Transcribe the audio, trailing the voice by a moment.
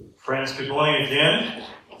Friends, good morning again.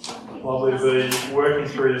 Lovely to be working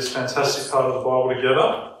through this fantastic part of the Bible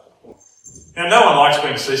together. Now, no one likes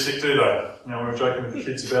being seasick, do they? We were joking with the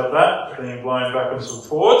kids about that, being blown backwards and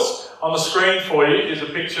forwards. On the screen for you is a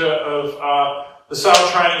picture of the sail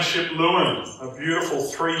training ship Lewin, a beautiful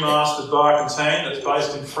three-masted barkentine that's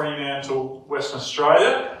based in Fremantle, Western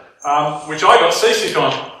Australia, which I got seasick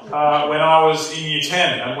on when I was in Year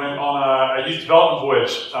 10 and went on a youth development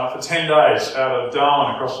voyage for 10 days out of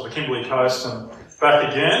Darwin across to the Kimberley coast and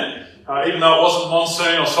back again. Even though it wasn't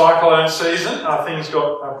monsoon or cyclone season,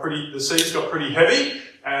 the seas got pretty heavy,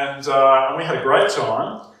 and we had a great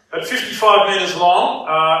time. At 55 metres long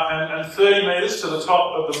and 30 metres to the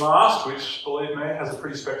top of the mast, which, believe me, has a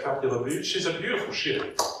pretty spectacular view. She's a beautiful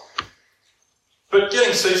ship. But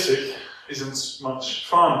getting seasick isn't much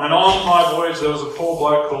fun. And on my voyage, there was a poor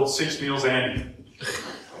bloke called Six Meals Andy.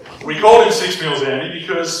 We called him Six Meals Andy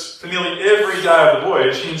because for nearly every day of the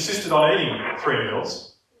voyage, he insisted on eating 3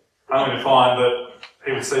 meals, only to find that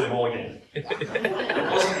he would see them all again.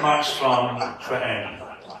 It wasn't much fun for Andy.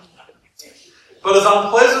 But as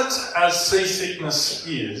unpleasant as seasickness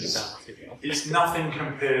is, it's nothing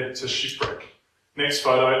compared to shipwreck. Next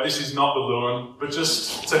photo, this is not the Lewin, but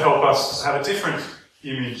just to help us have a different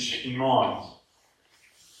image in mind.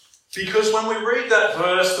 Because when we read that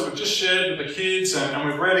verse that we've just shared with the kids, and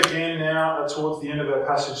we've read again now towards the end of our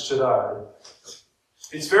passage today,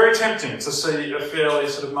 it's very tempting to see a fairly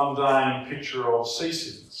sort of mundane picture of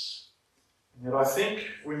seasickness. And yet I think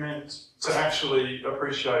we're meant to actually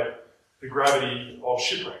appreciate the gravity of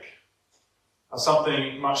shipwreck.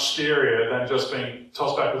 Something much scarier than just being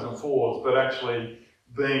tossed backwards and forwards, but actually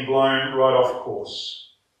being blown right off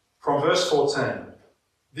course. From verse 14,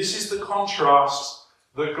 this is the contrast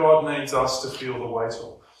that God needs us to feel the weight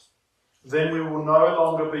of. Then we will no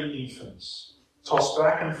longer be infants, tossed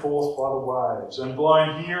back and forth by the waves, and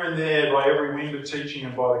blown here and there by every wind of teaching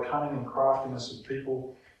and by the cunning and craftiness of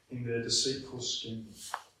people in their deceitful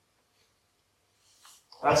schemes.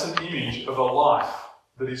 That's an image of a life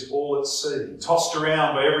that is all at sea, tossed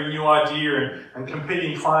around by every new idea and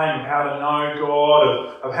competing claim of how to know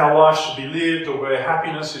God, of how life should be lived, or where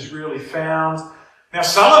happiness is really found. Now,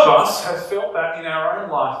 some of us have felt that in our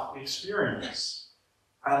own life experience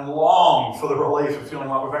and long for the relief of feeling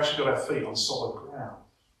like we've actually got our feet on solid ground.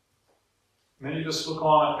 Many of us look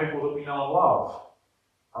on at people that we know and love,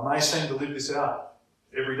 and they seem to live this out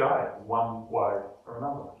every day in one way or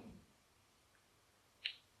another.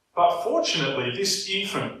 But fortunately, this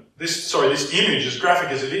image, as graphic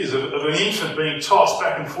as it is, of an infant being tossed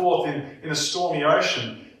back and forth in a stormy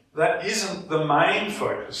ocean, that isn't the main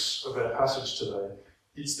focus of our passage today.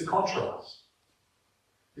 It's the contrast.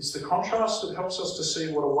 It's the contrast that helps us to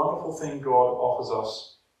see what a wonderful thing God offers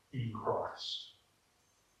us in Christ.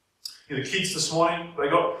 The kids this morning, they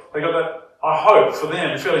got that, I hope for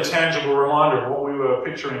them, a fairly tangible reminder of what we were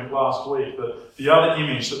picturing last week, that the other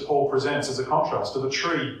image that Paul presents as a contrast of a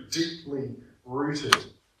tree deeply rooted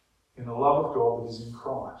in the love of God that is in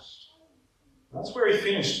Christ. And that's where he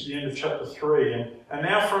finished at the end of chapter 3. And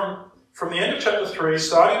now from the end of chapter 3,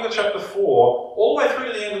 starting in chapter 4, all the way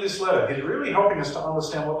through to the end of this letter, he's really helping us to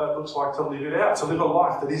understand what that looks like to live it out, to live a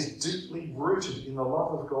life that is deeply rooted in the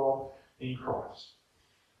love of God in Christ.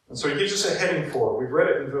 And so he gives us a heading for it. We've read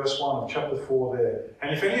it in verse 1 of chapter 4 there.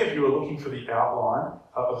 And if any of you are looking for the outline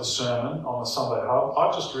of the sermon on the Sunday Hub,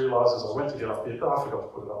 I just realised as I went to get up here that I forgot to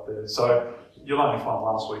put it up there. So you'll only find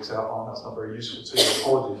last week's outline. That's not very useful to you.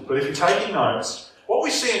 Apologies. But if you're taking notes, what we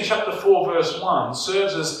see in chapter 4, verse 1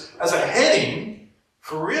 serves as a heading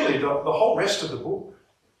for really the whole rest of the book.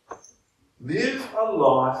 Live a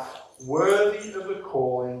life worthy of the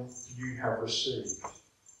calling you have received.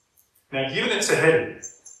 Now, given it's a heading,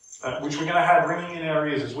 which we're going to have ringing in our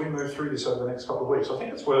ears as we move through this over the next couple of weeks, I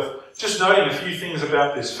think it's worth just noting a few things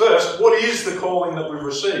about this. First, what is the calling that we've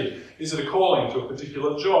received? Is it a calling to a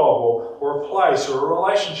particular job or a place or a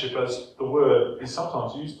relationship, as the word is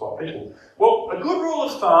sometimes used by people? Well, a good rule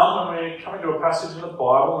of thumb when we're coming to a passage in the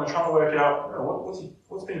Bible and we're trying to work out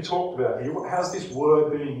what's being talked about here, how's this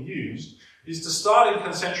word being used, is to start in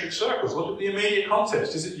concentric circles. Look at the immediate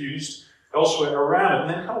context. Is it used elsewhere around it? And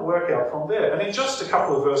then kind of work out from there. And then just a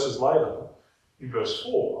couple of verses later, in verse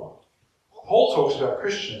 4, Paul talks about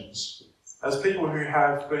Christians as people who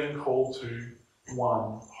have been called to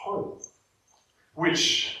one hope,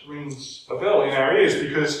 which rings a bell in our ears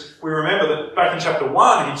because we remember that back in chapter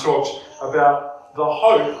 1 he talked about the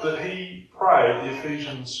hope that he prayed the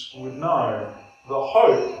Ephesians would know, the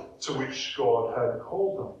hope to which God had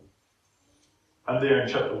called them. And there in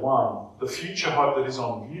chapter 1, the future hope that is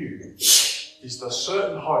on view is the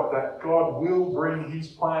certain hope that God will bring his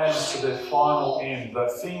plans to their final end,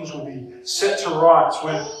 that things will be set to rights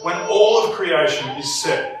when all of creation is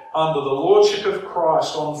set under the lordship of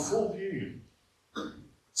Christ on full view.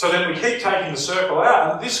 So then we keep taking the circle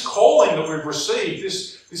out, and this calling that we've received,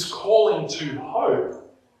 this calling to hope,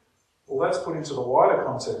 well, that's put into the wider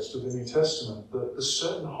context of the New Testament, the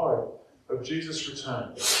certain hope of Jesus'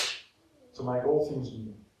 return to make all things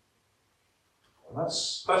new. And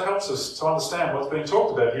that helps us to understand what's being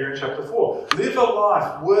talked about here in chapter 4. Live a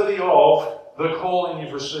life worthy of the calling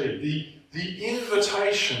you've received, the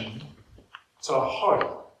invitation to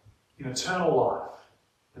hope in eternal life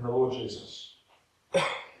in the Lord Jesus.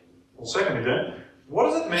 Well, secondly then,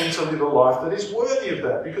 what does it mean to live a life that is worthy of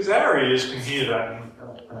that? Because our ears can hear that,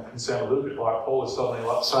 and it can sound a little bit like Paul is suddenly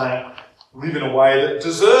like saying, live in a way that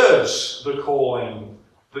deserves the calling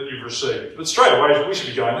that you've received. But straight away, we should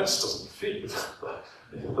be going, this doesn't fit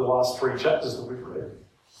with the last 3 chapters that we've read.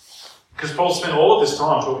 Because Paul spent all of this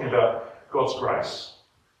time talking about God's grace,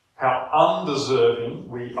 how undeserving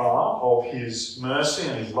we are of his mercy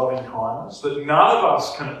and his loving kindness, that none of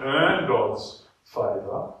us can earn God's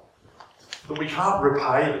favour, that we can't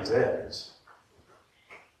repay the debt.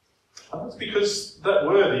 And that's because that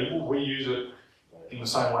word, we use it in the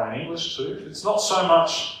same way in English too. It's not so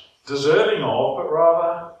much deserving of, but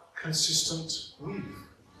rather consistent with.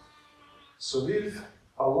 So live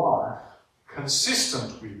a life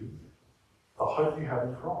consistent with the hope you have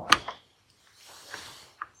in Christ.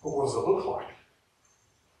 But what does it look like?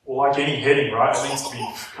 Well, like any heading, right, it needs to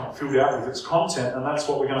be kind of filled out with its content, and that's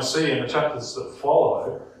what we're going to see in the chapters that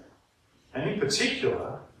follow. And in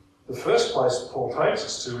particular, the first place that Paul takes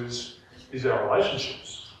us to is our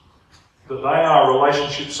relationships. That they are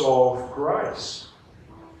relationships of grace.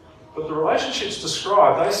 But the relationships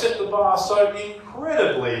described, they set the bar so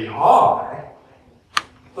incredibly high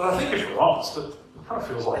that I think if we're honest, it kind of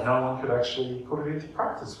feels like no one could actually put it into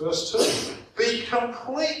practice. Verse 2, be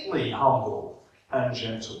completely humble and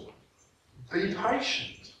gentle. Be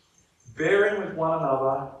patient, bearing with one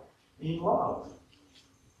another in love.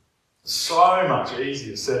 So much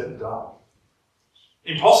easier said than done.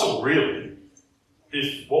 Impossible, really,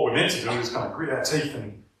 if what we're meant to do is kind of grit our teeth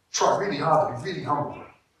and try really hard to be really humble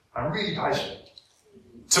and really patient.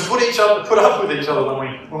 To put up with each other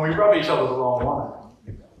when we rub each other the wrong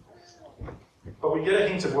way. But we get a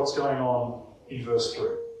hint of what's going on in verse 3.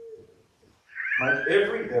 Make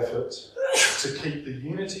every effort to keep the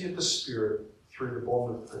unity of the Spirit through the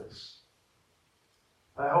bond of peace.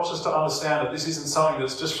 That helps us to understand that this isn't something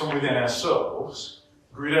that's just from within ourselves.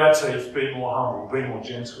 Grit our teeth, be more humble, be more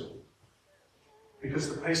gentle. Because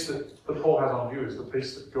the peace that Paul has on view is the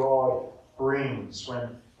peace that God brings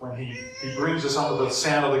when he brings us under the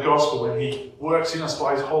sound of the gospel, when he works in us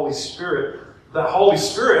by his Holy Spirit. The Holy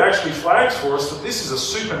Spirit actually flags for us that this is a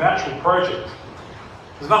supernatural project.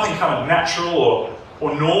 There's nothing kind of natural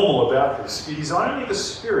or normal about this. It is only the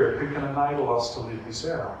Spirit who can enable us to live this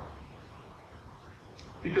out.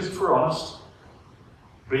 Because if we're honest,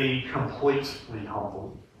 being completely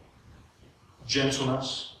humble,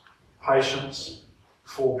 gentleness, patience,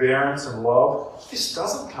 forbearance and love, this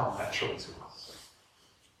doesn't come naturally to us.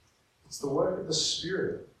 It's the work of the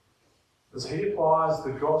Spirit as he applies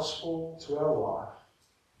the gospel to our life,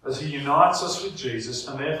 as he unites us with Jesus,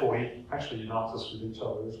 and therefore he actually unites us with each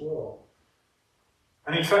other as well.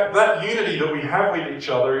 And in fact, that unity that we have with each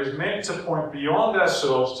other is meant to point beyond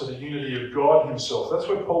ourselves to the unity of God himself. That's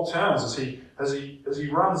where Paul turns as he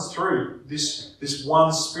runs through this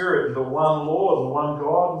one Spirit and the one Lord and one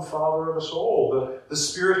God and Father of us all. The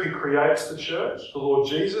Spirit who creates the church, the Lord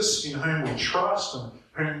Jesus in whom we trust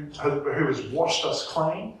and who has washed us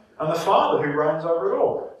clean, and the Father who reigns over it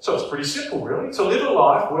all. So it's pretty simple, really. To live a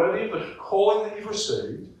life worthy of the calling that you've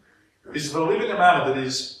received is to live in a manner that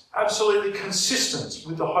is absolutely consistent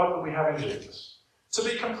with the hope that we have in Jesus. To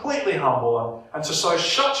be completely humble and to show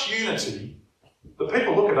such unity that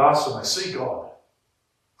people look at us and they see God.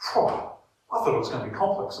 Whew, I thought it was going to be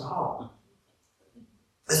complex and hard.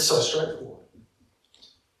 It's so straightforward.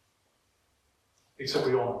 Except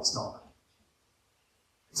we all know it's not.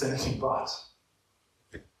 It's anything but.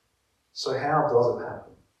 So how does it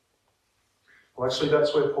happen? Well, actually,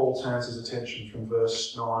 that's where Paul turns his attention from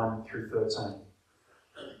verse 9 through 13.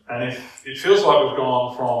 And if it feels like we've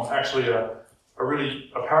gone from actually a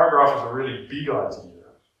paragraph of a really big idea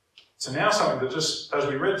to now something that just, as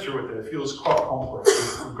we read through it there, feels quite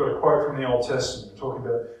complex. We've got a quote from the Old Testament talking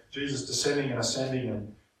about Jesus descending and ascending,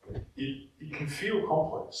 and it can feel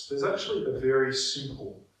complex. There's actually a very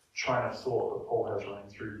simple train of thought that Paul has running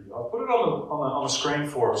through here. I'll put it on the screen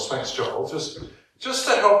for us. Thanks, Joel. Just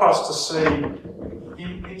to help us to see,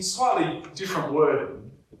 in in slightly different wording,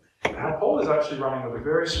 how Paul is actually running with a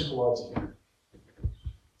very simple idea.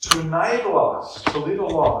 To enable us to live a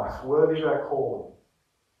life worthy of our calling,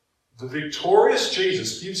 the victorious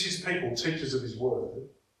Jesus gives his people teachers of his word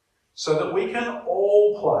so that we can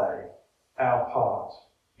all play our part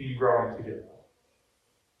in growing together.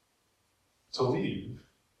 To live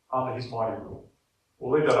under his mighty rule.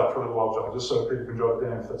 We'll leave that up for a little while, John, just so people can jot it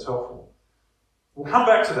down if that's helpful. We'll come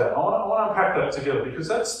back to that. I want to unpack that together because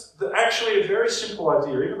that's actually a very simple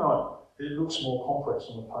idea, even though it looks more complex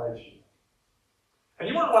on the page here. And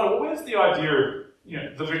you might wonder, well, where's the idea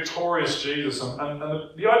of the victorious Jesus and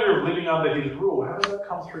the idea of living under his rule? How does that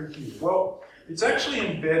come through here? Well, it's actually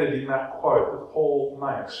embedded in that quote that Paul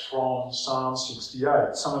makes from Psalm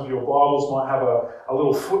 68. Some of your Bibles might have a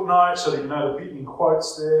little footnote so that you know the bit in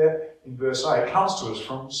quotes there in verse 8 comes to us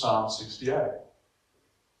from Psalm 68.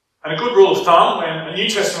 And a good rule of thumb, when a New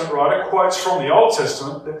Testament writer quotes from the Old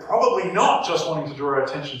Testament, they're probably not just wanting to draw our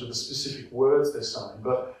attention to the specific words they're saying,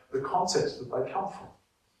 but the context that they come from.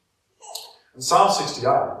 In Psalm 68,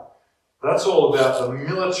 that's all about the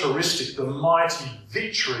militaristic, the mighty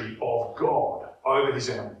victory of God over his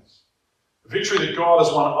enemies. The victory that God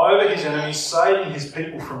has won over his enemies, saving his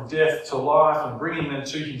people from death to life and bringing them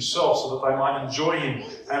to himself so that they might enjoy him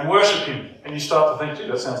and worship him. And you start to think,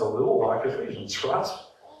 gee, that sounds a little like Ephesians, right?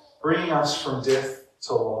 Bringing us from death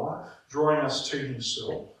to life, drawing us to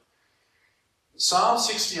himself. Psalm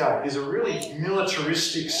 68 is a really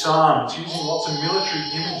militaristic psalm. It's using lots of military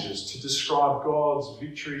images to describe God's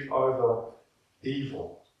victory over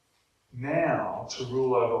evil, now to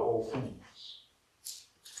rule over all things.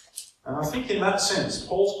 And I think in that sense,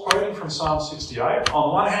 Paul's quoting from Psalm 68,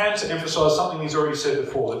 on one hand to emphasise something he's already said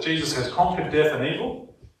before, that Jesus has conquered death and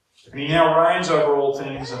evil, and he now reigns over all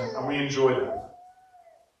things, and we enjoy that.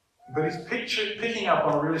 But he's picking up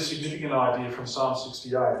on a really significant idea from Psalm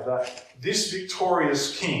 68, that this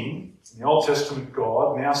victorious king, in the Old Testament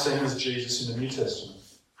God, now seen as Jesus in the New Testament,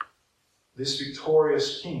 this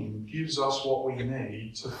victorious king gives us what we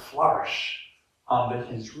need to flourish under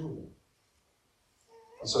his rule.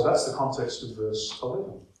 And so that's the context of verse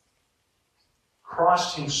 11.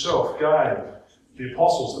 Christ himself gave the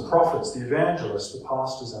apostles, the prophets, the evangelists, the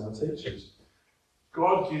pastors and the teachers.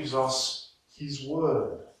 God gives us his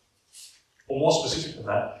word. Or more specific than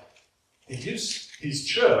that, he gives his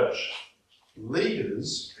church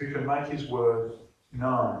leaders who can make his word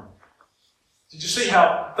known. Did you see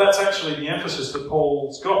how that's actually the emphasis that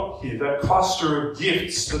Paul's got here? That cluster of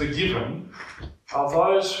gifts that are given are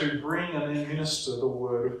those who bring and then minister the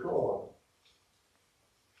word of God.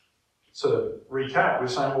 So to recap, we're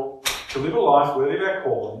saying, well, to live a life worthy of our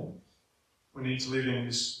calling, we need to live in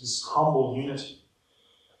this humble unity.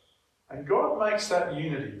 And God makes that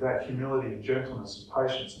unity, that humility and gentleness and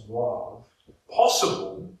patience and love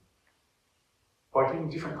possible by giving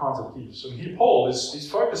different kinds of gifts. And here Paul is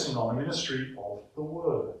focusing on the ministry of the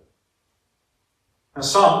Word. Now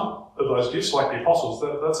some of those gifts, like the apostles,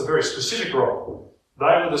 that's a very specific role. They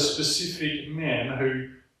were the specific men who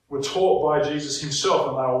were taught by Jesus himself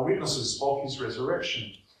and they were witnesses of his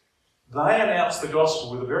resurrection. They announced the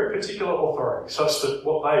gospel with a very particular authority, such that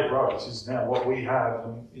what they wrote is now what we have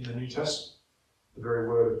in the New Testament, the very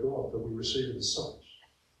word of God that we receive as such.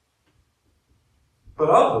 But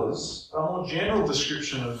others, a more general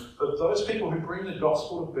description of those people who bring the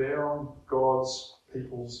gospel to bear on God's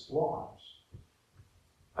people's lives.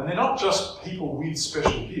 And they're not just people with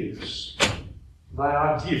special gifts, they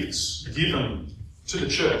are gifts given to the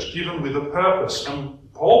church, given with a purpose.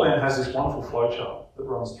 And Paul then has this wonderful flowchart that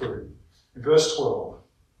runs through. In verse 12,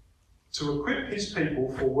 to equip his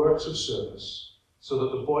people for works of service, so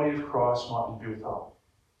that the body of Christ might be built up.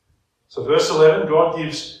 So verse 11, God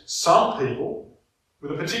gives some people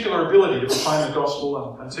with a particular ability to proclaim the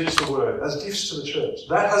gospel and teach the word as gifts to the church.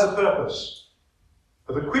 That has a purpose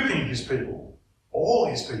of equipping his people, all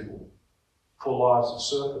his people, for lives of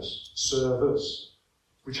service,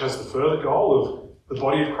 which has the further goal of the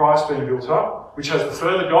body of Christ being built up, which has the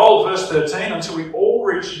further goal, verse 13, until we all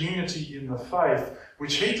reach unity in the faith,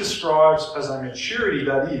 which he describes as a maturity,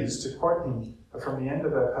 that is, to quote him from the end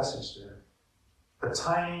of our passage there,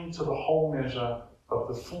 attaining to the whole measure of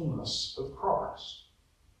the fullness of Christ.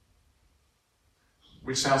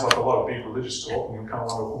 Which sounds like a lot of big religious talk, and you kind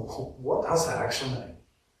of wonder, what does that actually mean?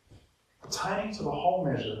 Attaining to the whole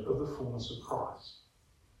measure of the fullness of Christ.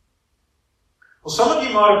 Well, some of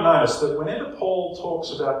you might have noticed that whenever Paul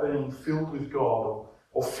talks about being filled with God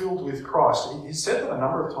or filled with Christ, he said that a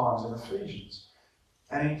number of times in Ephesians.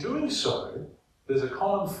 And in doing so, there's a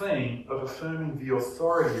common theme of affirming the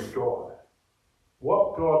authority of God.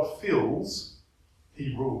 What God fills,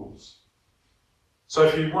 he rules. So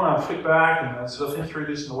if you want to flick back and sort of think through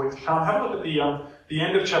this in the week to come, have a look at the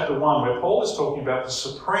end of chapter 1, where Paul is talking about the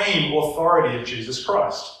supreme authority of Jesus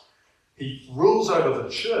Christ. He rules over the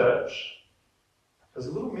church as a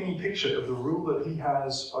little mini picture of the rule that he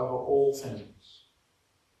has over all things.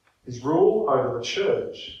 His rule over the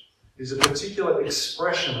church is a particular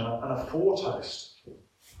expression and a foretaste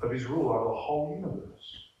of his rule over the whole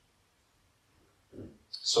universe.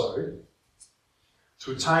 So,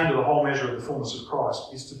 to attain to the whole measure of the fullness of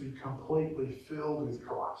Christ is to be completely filled with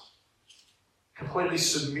Christ, completely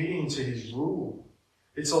submitting to his rule.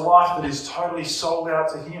 It's a life that is totally sold out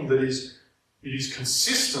to him, it is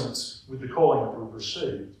consistent with the calling that we've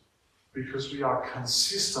received, because we are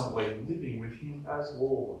consistently living with him as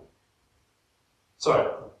Lord.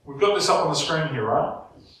 So, we've got this up on the screen here, right?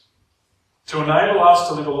 To enable us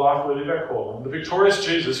to live a life worthy of our calling, the victorious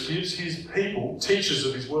Jesus gives his people teachers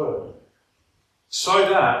of his word, so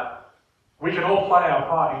that we can all play our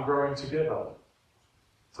part in growing together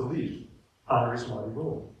to live under his mighty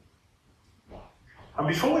rule. And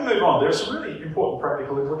before we move on, there are some really important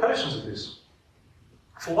practical implications of this.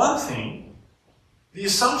 For one thing, the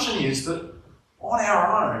assumption is that on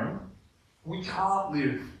our own, we can't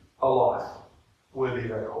live a life worthy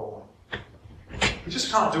of our calling. We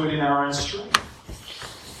just can't do it in our own strength.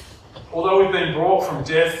 Although we've been brought from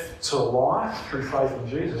death to life through faith in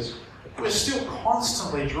Jesus, we're still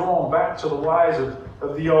constantly drawn back to the ways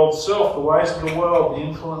of the old self, the ways of the world, the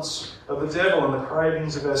influence of the devil and the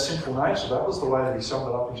cravings of our sinful nature. That was the way that he summed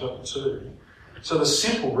it up in chapter 2. So the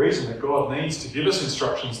simple reason that God needs to give us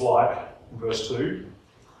instructions like, in verse 2,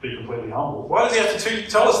 be completely humble. Why does he have to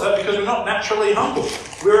tell us that? Because we're not naturally humble.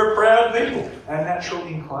 We're a proud people. Our natural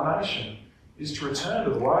inclination is to return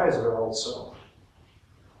to the ways of our old self.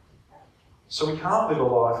 So we can't live a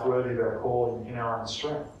life worthy of our calling in our own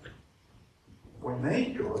strength. We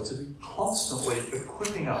need God to be constantly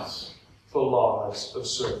equipping us for lives of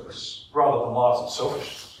service, rather than lives of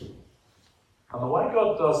selfishness. And the way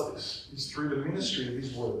God does this is through the ministry of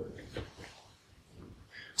his word.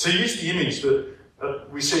 To use the image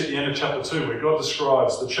that we see at the end of chapter 2, where God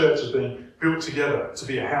describes the church as being built together to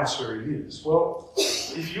be a house where he lives. Well,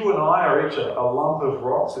 if you and I are each a lump of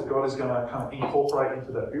rocks that God is going to kind of incorporate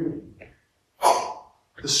into that building,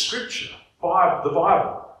 the scripture, the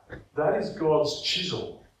Bible, that is God's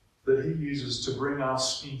chisel that he uses to bring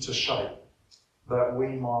us into shape, that we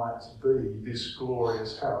might be this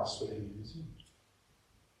glorious house that he lives in.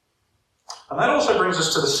 And that also brings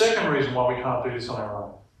us to the second reason why we can't do this on our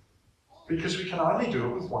own. Because we can only do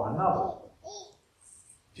it with one another.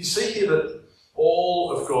 You see here that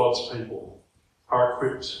all of God's people are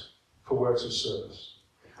equipped for works of service.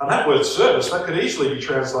 And that word service, that could easily be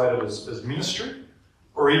translated as ministry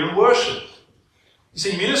or even worship. You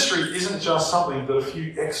see, ministry isn't just something that a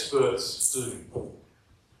few experts do.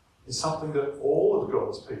 It's something that all of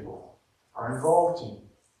God's people are involved in.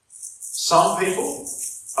 Some people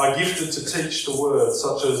are gifted to teach the word,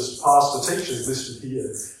 such as pastor teachers listed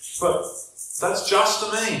here. But that's just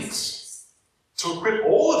a means to equip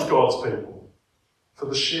all of God's people for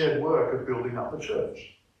the shared work of building up the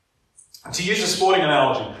church. And to use a sporting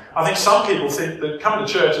analogy, I think some people think that coming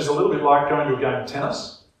to church is a little bit like going to a game of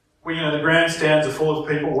tennis, where the grandstands are full of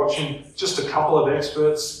people watching just a couple of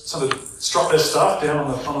experts sort of strut their stuff down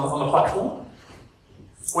on the platform.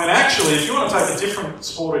 When actually, if you want to take a different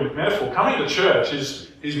sporting metaphor, coming to church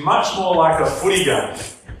is much more like a footy game,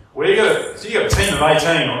 where you got a team of 18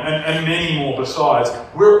 and many more besides.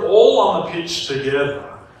 We're all on the pitch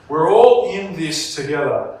together. We're all in this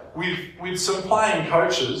together, with some playing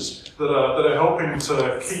coaches that are helping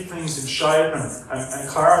to keep things in shape and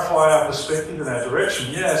clarify our perspective and our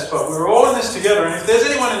direction. Yes, but we're all in this together. And if there's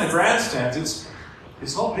anyone in the grandstands,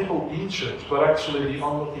 it's not people in church, but actually the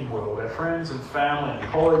onlooking world, our friends and family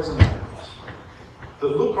and colleagues and neighbours,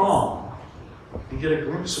 that look on and get a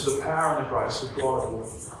glimpse of the power and the grace of God at work.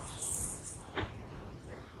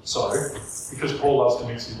 So, because Paul loves to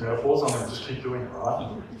mix his metaphors, I'm going to just keep doing it,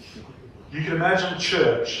 right? You can imagine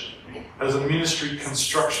church as a ministry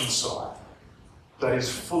construction site that is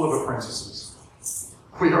full of apprentices.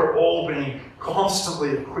 We are all being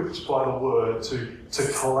constantly equipped by the word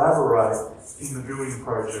to collaborate in the building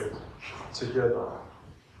project together.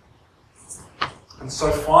 And so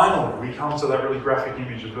finally, we come to that really graphic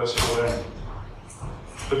image of verse 14,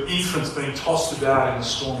 of infants being tossed about in the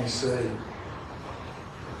stormy sea.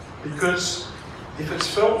 Because if it's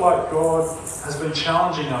felt like God has been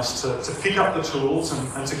challenging us to pick up the tools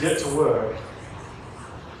and to get to work,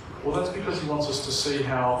 well, that's because he wants us to see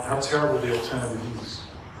how terrible the alternative is.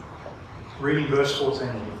 Reading verse 14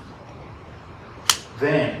 again.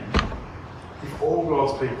 Then if all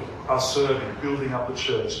God's people are serving, building up the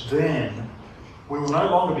church, then we will no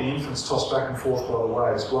longer be infants tossed back and forth by the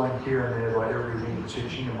waves, blown here and there by every wind of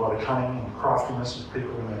teaching and by the cunning and craftiness of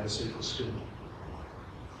people in their deceitful skill.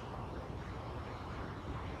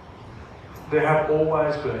 There have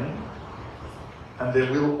always been, and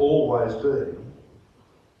there will always be,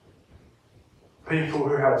 people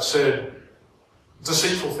who have said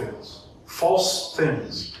deceitful things, false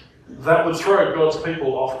things, that would throw God's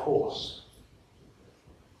people off course.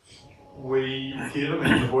 We hear them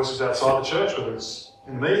in the voices outside the church, whether it's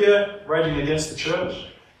in the media, raging against the church,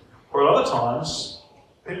 or at other times,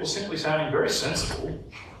 people simply sounding very sensible,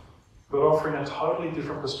 but offering a totally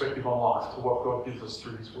different perspective on life to what God gives us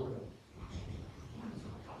through His Word.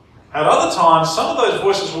 At other times, some of those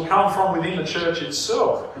voices will come from within the church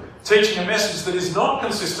itself, teaching a message that is not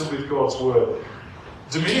consistent with God's Word,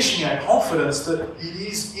 diminishing our confidence that it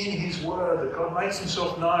is in His Word, that God makes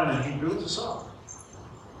Himself known and He builds us up.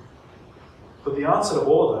 But the answer to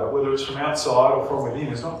all of that, whether it's from outside or from within,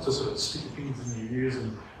 is not to sort of stick your fingers in your ears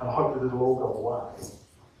and hope that it'll all go away.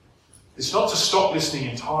 It's not to stop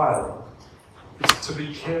listening entirely. It's to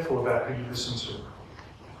be careful about who you listen to.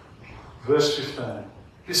 Verse 15.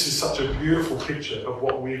 This is such a beautiful picture of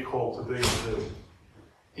what we're called to be and do.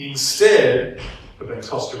 Instead of being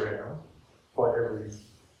tossed around by every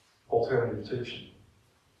alternative teaching.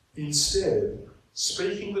 Instead,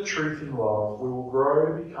 speaking the truth in love, we will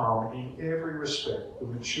grow to become, in every respect, the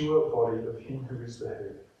mature body of Him who is the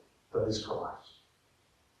head, that is Christ.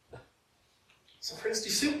 So friends, do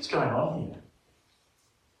you see what's going on here?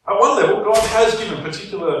 At one level, God has given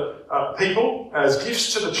particular people as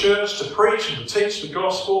gifts to the church to preach and to teach the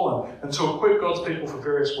gospel and to equip God's people for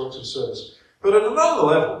various works of service. But at another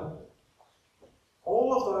level,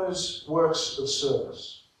 all of those works of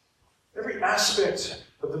service, every aspect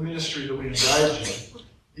of the ministry that we engage in,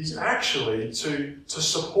 is actually to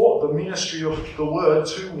support the ministry of the Word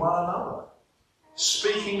to one another,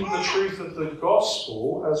 speaking the truth of the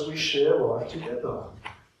gospel as we share life together.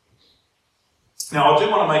 Now, I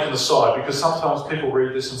do want to make an aside, because sometimes people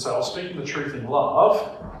read this and say, "Oh, speaking the truth in love,"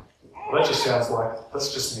 well, that just sounds like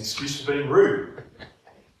that's just an excuse for being rude.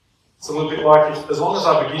 It's a little bit like, as long as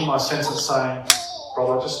I begin my sentence saying,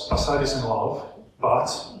 "Brother, I say this in love, but..."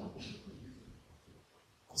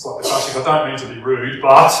 It's like the classic, "I don't mean to be rude,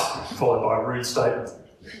 but..." followed by a rude statement.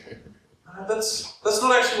 No, that's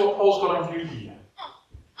not actually what Paul's got on view here.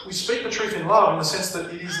 We speak the truth in love in the sense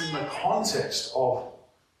that it is in the context of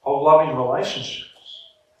loving relationships.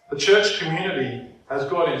 The church community, as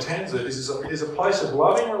God intends it, is a place of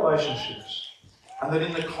loving relationships. And that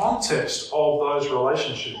in the context of those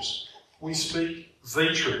relationships, we speak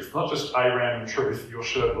the truth, not just a random truth, "Your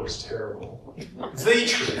shirt looks terrible." The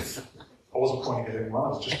truth. I wasn't pointing at anyone,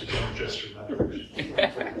 it was just a general gesture in that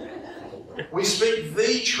direction. We speak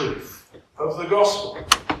the truth of the gospel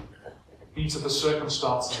into the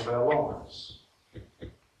circumstances of our lives.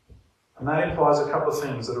 And that implies a couple of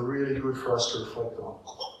things that are really good for us to reflect on.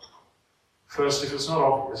 First, if it's not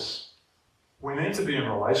obvious, we need to be in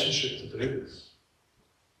relationship to do this.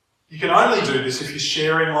 You can only do this if you're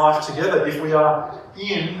sharing life together, if we are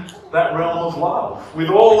in that realm of love, with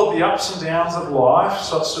all of the ups and downs of life,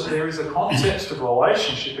 such that there is a context of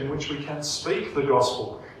relationship in which we can speak the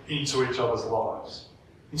gospel into each other's lives.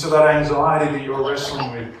 Into that anxiety that you're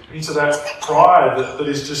wrestling with, into that pride that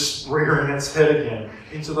is just rearing its head again,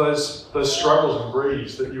 into those struggles and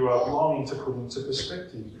griefs that you are longing to put into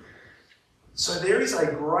perspective. So there is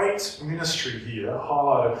a great ministry here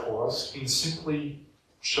highlighted for us in simply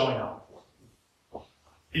showing up,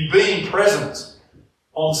 in being present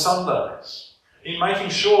on Sundays, in making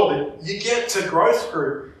sure that you get to growth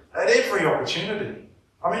group at every opportunity.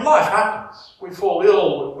 I mean, life happens. We fall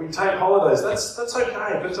ill, we take holidays, that's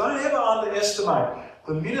okay, but don't ever underestimate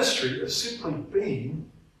the ministry of simply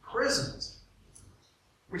being present.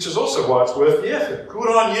 Which is also why it's worth the effort. Good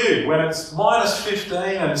on you. When it's minus 15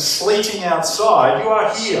 and sleeting outside, you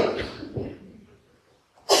are here.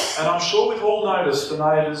 And I'm sure we've all noticed the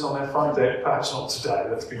neighbours on their front deck, perhaps not today,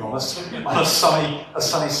 let's be honest, on a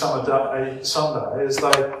sunny summer day, Sunday, as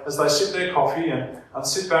they sip their coffee and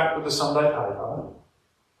sit back with the Sunday paper,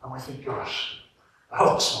 and we think, gosh, that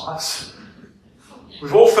looks nice.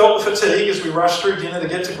 We've all felt the fatigue as we rush through dinner to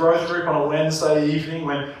get to growth group on a Wednesday evening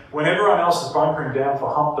when everyone else is bunkering down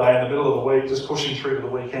for hump day in the middle of the week, just pushing through to the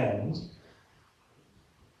weekend.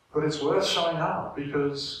 But it's worth showing up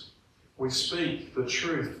because we speak the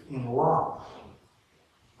truth in love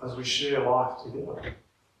as we share life together.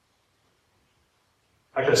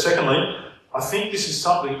 Okay, secondly, I think this is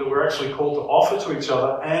something that we're actually called to offer to each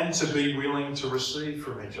other and to be willing to receive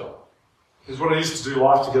from each other. This is what it is to do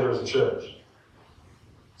life together as a church.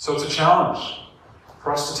 So it's a challenge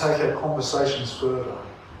for us to take our conversations further.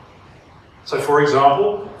 So for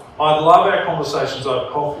example, I'd love our conversations over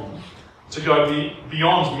coffee to go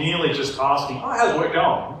beyond merely just asking, how's work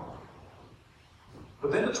going?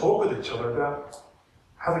 But then to talk with each other about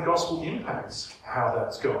how the gospel impacts how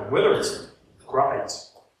that's going, whether it's great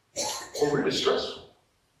or really stressful.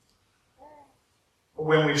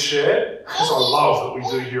 When we've shared, as I love that we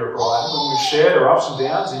do here at Brighton, when we've shared our ups and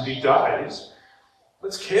downs in big days,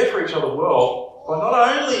 let's care for each other well by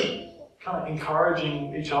not only kind of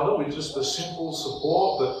encouraging each other with just the simple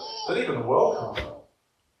support that even the world can't,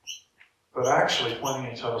 but actually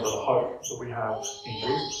pointing each other to the hope that we have in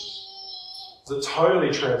Jesus that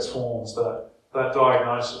totally transforms that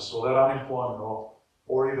diagnosis or that unemployment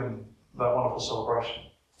or even that wonderful celebration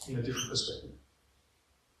in a different perspective.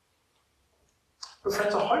 But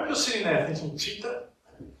friends, I hope you're sitting there thinking, gee, that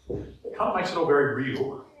kind of makes it all very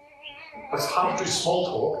real. It's hard to do small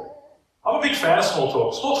talk. I'm a big fan of small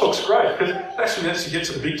talk. Small talk's great because it actually lets you get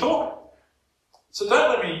to the big talk. So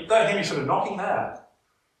don't hear me sort of knocking that.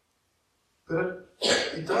 But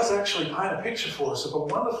it does actually paint a picture for us of a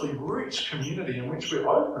wonderfully rich community in which we're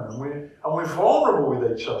open and we're vulnerable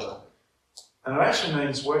with each other. And it actually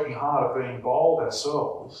means working hard at being bold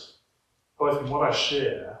ourselves, both in what I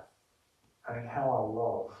share and in how I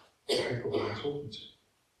love the people that I'm talking to.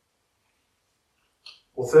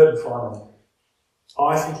 Well, third and finally,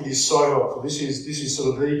 I think it is so helpful. This is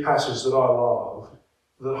sort of the passage that I love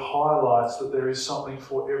that highlights that there is something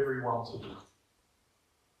for everyone to do.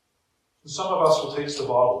 Some of us will teach the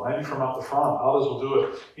Bible, maybe from up the front. Others will do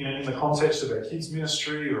it in the context of our kids'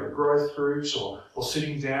 ministry or our growth groups or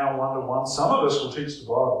sitting down one-to-one. Some of us will teach the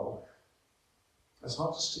Bible. It's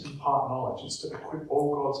not just to impart knowledge, it's to equip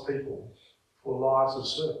all God's people for lives of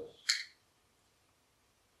service.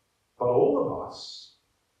 But all of us,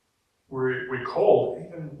 we're called,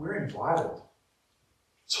 even we're invited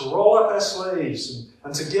to roll up our sleeves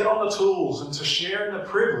and to get on the tools and to share in the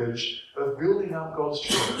privilege of building up God's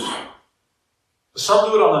church. Some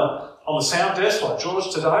do it on the sound desk like George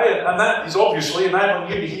today, and that is obviously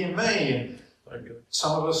enabling you to hear me. And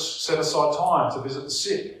some of us set aside time to visit the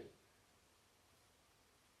sick,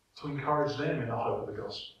 to encourage them in the hope of the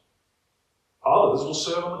gospel. Others will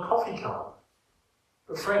serve on the coffee cup.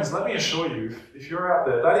 But friends, let me assure you, if you're out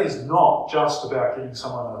there, that is not just about giving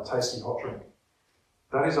someone a tasty hot drink.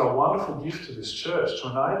 That is a wonderful gift to this church to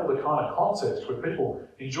enable the kind of context where people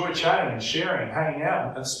enjoy chatting and sharing and hanging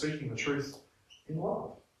out and speaking the truth in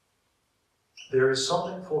love. There is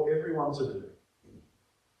something for everyone to do.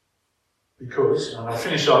 Because, and I'll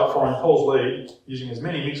finish up following Paul's lead, using as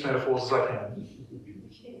many mixed metaphors as I can,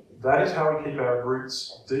 that is how we keep our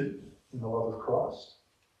roots deep in the love of Christ.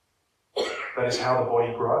 That is how the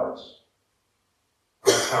body grows.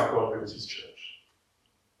 And that's how God builds his church.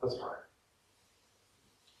 Let's pray.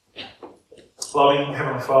 Loving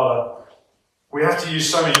Heavenly Father, we have to use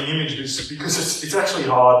so many images because it's actually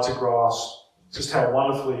hard to grasp just how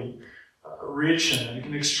wonderfully rich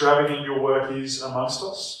and extravagant your work is amongst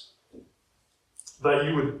us. That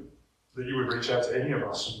you would reach out to any of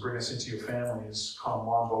us and bring us into your family is kind of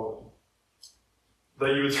mind-boggling.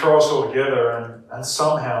 That you would throw us all together and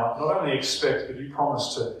somehow not only expect, but you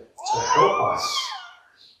promise to help us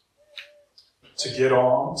to get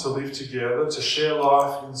on, to live together, to share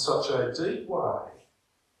life in such a deep way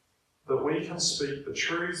that we can speak the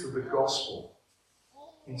truths of the gospel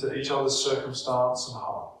into each other's circumstance and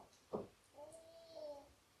heart.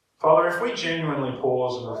 Father, if we genuinely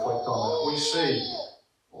pause and reflect on that, we see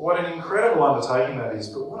what an incredible undertaking that is,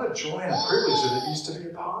 but what a joy and a privilege that it is to be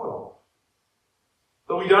a part of.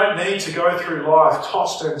 That we don't need to go through life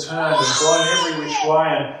tossed and turned and blown every which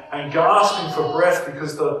way and gasping for breath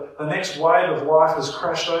because the next wave of life has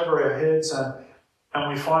crashed over our heads and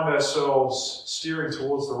we find ourselves steering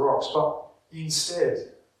towards the rocks. But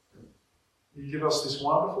instead, you give us this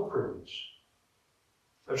wonderful privilege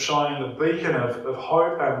of shining the beacon of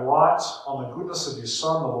hope and light on the goodness of your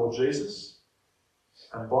Son, the Lord Jesus.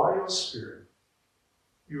 And by your Spirit,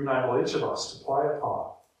 you enable each of us to play a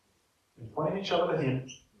part in pointing each other to him,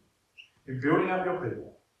 in building up your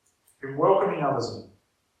people, in welcoming others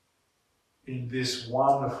in this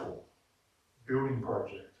wonderful building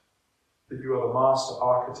project that you are the master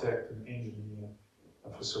architect and engineer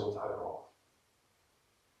and facilitator of.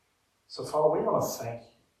 So, Father, we want to thank you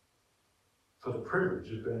for the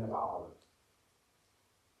privilege of being a part of it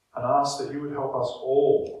and ask that you would help us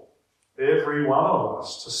all, every one of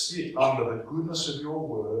us, to sit under the goodness of your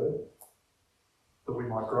word, that we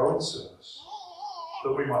might grow in service,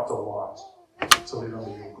 that we might delight to live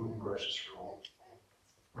under your good and gracious rule.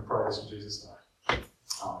 We pray this in Jesus' name.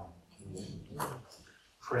 Amen.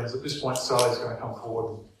 friends. At this point, Sally's going to come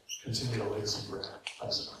forward and continue to lead us in prayer.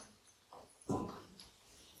 Thanks.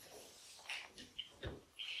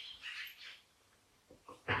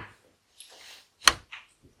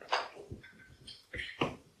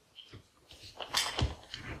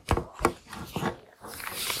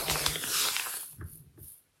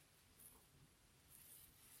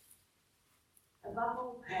 Above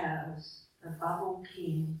all powers, above all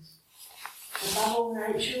kings, above all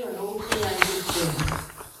nature and all created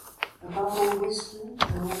things, above all wisdom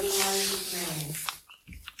and all the ways of man,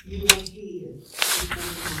 you are here before the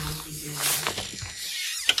mighty God.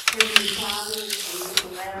 Heavenly Father,